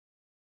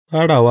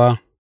Farawa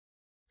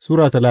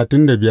Sura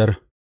 35.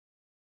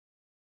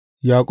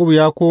 Yaƙub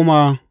ya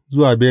koma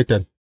zuwa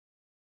Betel.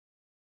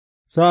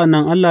 Sa'an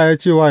nan Allah ya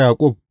ce wa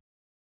Yaƙub,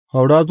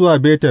 Haura zuwa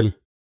Betel,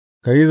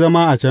 ka yi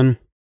zama a can,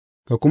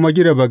 ka kuma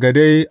gina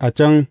bagade a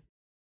can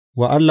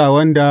wa Allah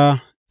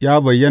wanda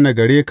ya bayyana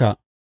gare ka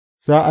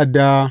sa'ad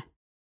da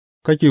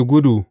kake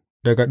gudu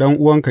daga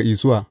ɗan'uwanka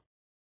Isuwa.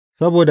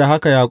 Saboda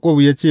haka Yaƙub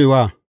ya ce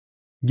wa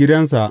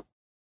gidansa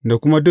da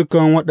kuma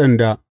dukan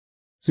waɗanda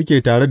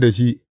suke tare da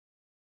shi,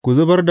 Ku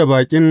zubar da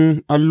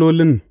baƙin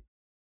allolin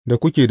da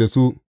kuke da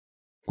su,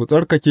 ku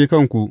tsarkake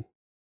kanku,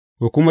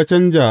 ku kuma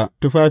canja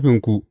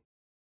tufafinku,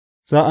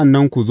 sa'an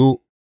nan ku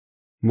zo,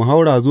 mu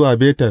haura zuwa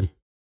Betel,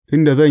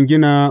 inda zan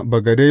gina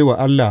bagade wa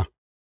Allah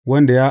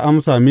wanda ya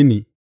amsa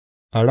mini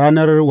a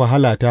ranar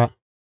wahalata,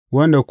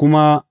 wanda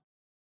kuma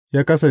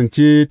ya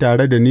kasance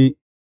tare da ni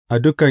a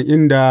dukan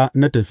inda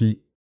na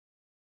tafi.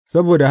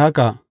 Saboda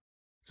haka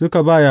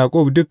suka ba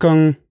Yaƙub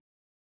dukan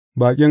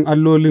baƙin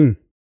allolin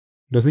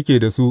da suke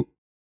da su,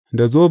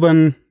 da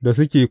zoban da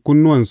suke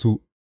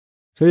kunnuwansu,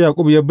 sai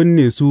Yaƙub ya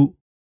binne su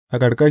a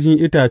ƙarƙashin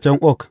itacen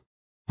oak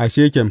a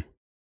Shekem.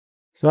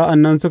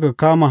 Sa'an nan suka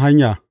kama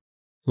hanya,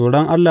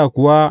 tsoron Allah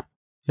kuwa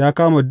ya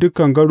kama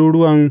dukan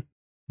garuruwan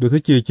da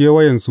suke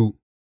kewayensu,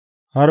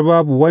 har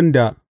babu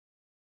wanda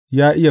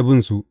ya iya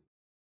binsu.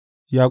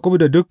 Yaƙub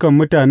da dukan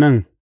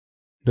mutanen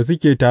da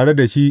suke tare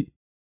da shi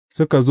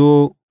suka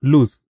zo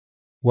Luz,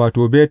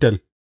 wato, Betel,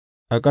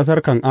 a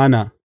ƙasar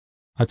Kan'ana,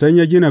 a can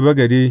ya gina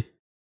bagade,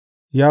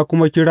 ya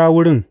kuma kira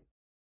wurin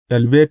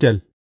El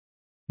Betel,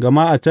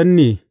 gama a can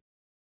ne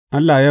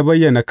Allah ya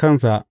bayyana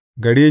kansa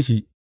gare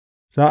shi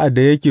sa'ad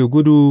da yake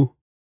gudu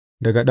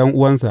daga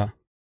ɗan'uwansa.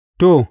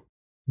 To,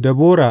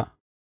 Debora,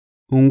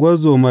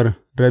 unguwar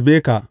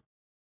Rebeka,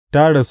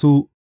 ta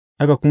rasu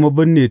aka kuma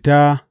binne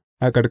ta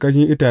a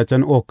ƙarƙashin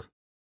itacen oak,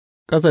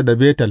 ƙasa da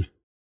Betel,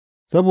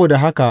 saboda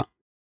haka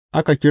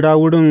aka kira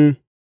wurin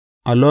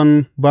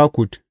Allon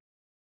Bakut.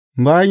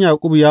 Bayan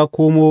Yaƙub ya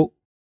komo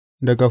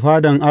daga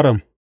fadan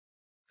Aram,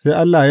 sai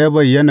Allah ya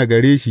bayyana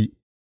gare shi,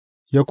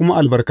 ya kuma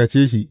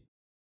albarkace shi,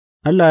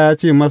 Allah ya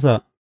ce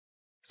masa,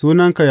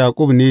 Sunanka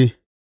Yaƙub ne,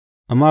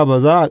 amma ba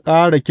za a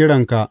ƙara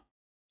kiranka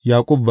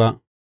Yaƙub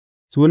ba,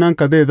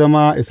 sunanka zai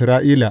zama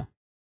Isra'ila,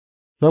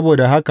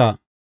 saboda haka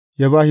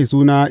ya ba shi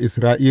suna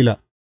Isra'ila.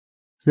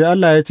 Sai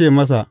Allah ya ce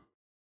masa,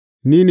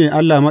 Ni ne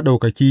Allah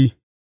Maɗaukaki,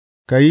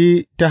 ka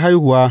yi ta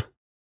haihuwa,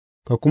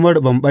 ka kuma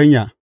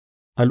riɓaɓɓanya,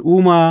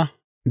 al'umma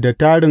da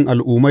tarin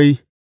al'ummai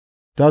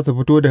za su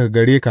fito daga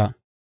gare ka,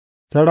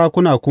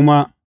 sarakuna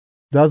kuma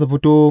za su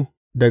fito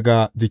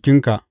daga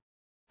jikinka.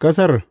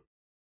 Ƙasar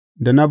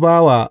da na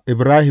ba wa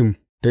Ibrahim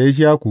da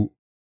Ishaku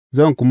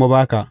zan kuma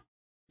ba ka,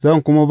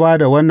 zan kuma ba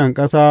da wannan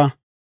ƙasa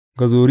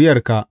ga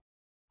zuriyarka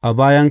a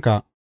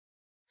bayanka.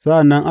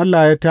 Sa'an nan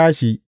Allah ya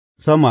tashi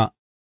sama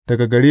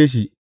daga gare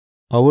shi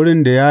a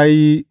wurin da ya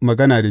yi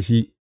magana da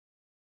shi,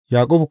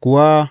 Yaƙub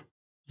kuwa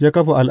ya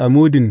kafa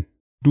al'amudin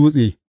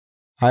dutse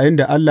a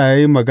inda Allah ya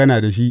yi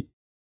magana da shi,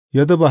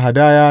 ya zuba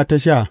hadaya ta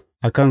sha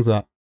a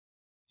kansa,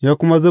 ya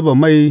kuma zuba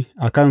mai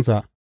a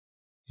kansa.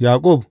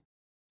 Yaƙub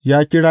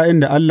ya kira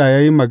inda Allah ya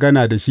yi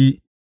magana da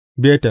shi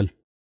Betel.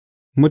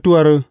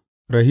 Mutuwar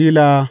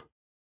Rahila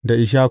da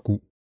Ishaku.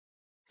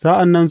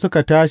 Sa'an nan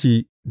suka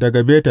tashi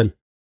daga Betel,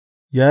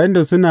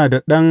 yayinda suna da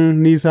ɗan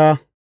nisa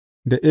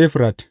da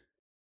Efrat,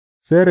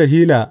 sai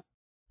Rahila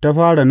ta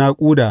fara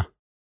naƙuda,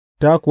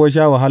 ta kuwa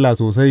sha wahala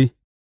sosai.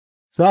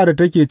 Sa'ad da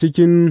take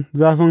cikin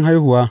zafin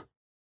haihuwa,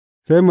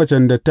 sai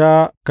macen da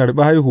ta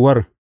karɓi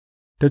haihuwar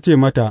ta ce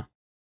mata,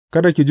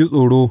 Kada ki ji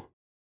tsoro,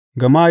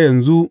 gama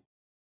yanzu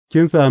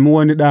kin sami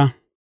wani ɗa.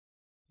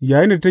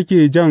 Yayinda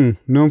take jan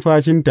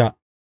numfashinta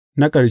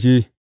na ƙarshe,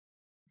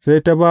 sai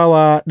ta ba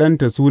wa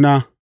ɗanta suna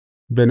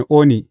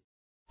Ben-Oni,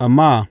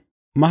 amma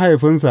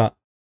mahaifinsa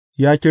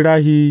ya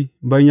kira shi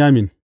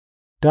Benyamin.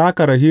 Ta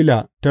haka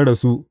Rahila ta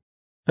rasu,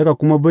 aka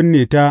kuma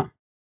binne ta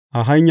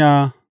a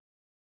hanya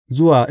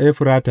zuwa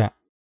Efrata,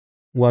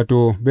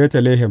 wato,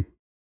 Betlehem.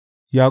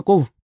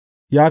 Yaƙub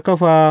ya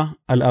kafa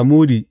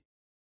al'amudi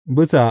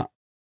bisa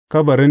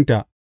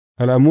kabarinta,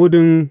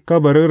 al'amudin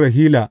kabarin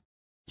Rahila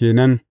ke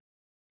nan,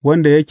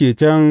 wanda yake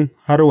can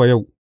har wa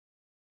yau.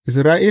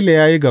 Isra'ila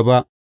ya yi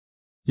gaba,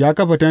 ya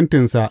kafa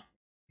tentinsa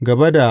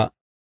gaba da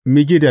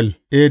Migdal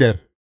Eder.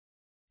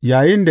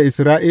 Yayinda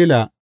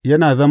Isra'ila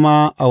yana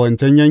zama a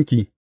wancan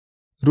yanki,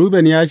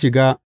 Ruben ya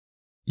shiga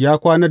ya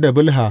kwana da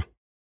Bilha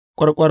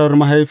ƙwarƙwarar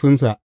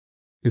mahaifinsa,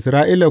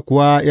 Isra'ila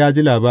kuwa ya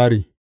ji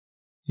labari.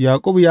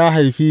 Yaƙub ya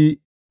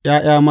haifi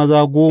 ’ya'ya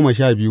maza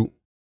 12,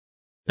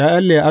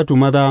 ’ya'yan Leyatu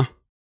maza,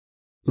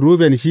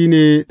 Ruben shi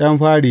ne ɗan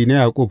fari na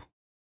Yaƙub,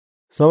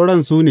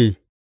 sauran su ne,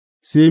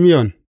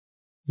 Simeyon,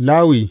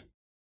 Lawi,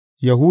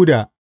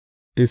 Yahuda,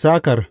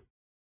 Issakar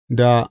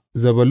da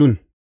Zebulun.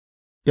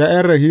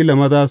 ’Ya'yan Rahila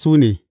maza su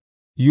ne,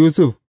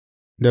 Yusuf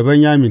da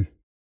Benyamin.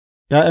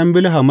 ’Ya'yan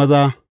Bilha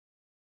maza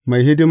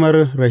mai hidimar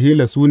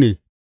Rahila su ne,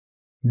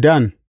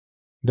 Dan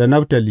da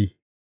Naftali.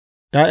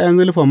 ’Ya'yan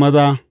Zilfa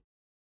maza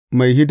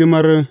mai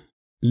hidimar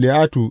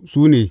Liyatu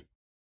su ne,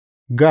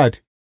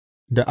 Gad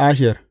da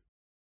Asher.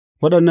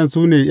 Waɗannan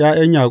su ne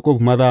 ’ya'yan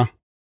Yaƙub maza,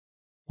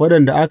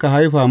 waɗanda aka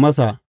haifa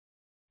masa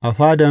a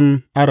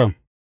fadan Aram.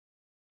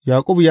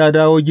 Yaƙub ya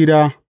dawo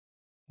gida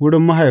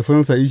wurin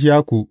mahaifinsa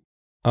Ishaku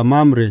a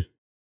Mamre,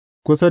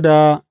 kusa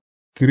da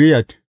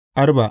Kiriyat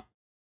Arba,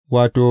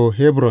 wato,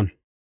 Hebron,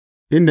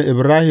 inda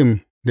Ibrahim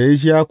da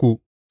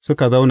Ishaku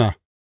suka zauna.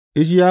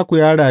 Ishaku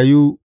ya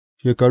rayu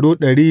shekaru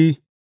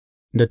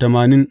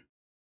 180,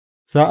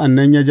 sa'an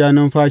nan ya ja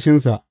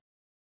numfashinsa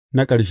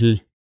na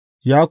ƙarshe,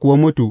 ya kuwa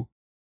mutu,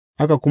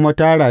 aka kuma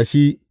tara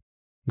shi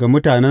ga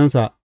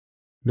mutanensa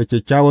da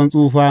kyakkyawan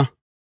tsufa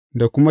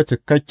da kuma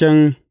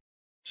cikakken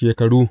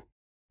shekaru,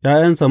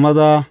 ’ya'yansa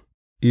maza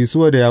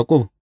Isuwa da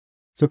Yaƙub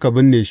suka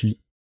binne shi.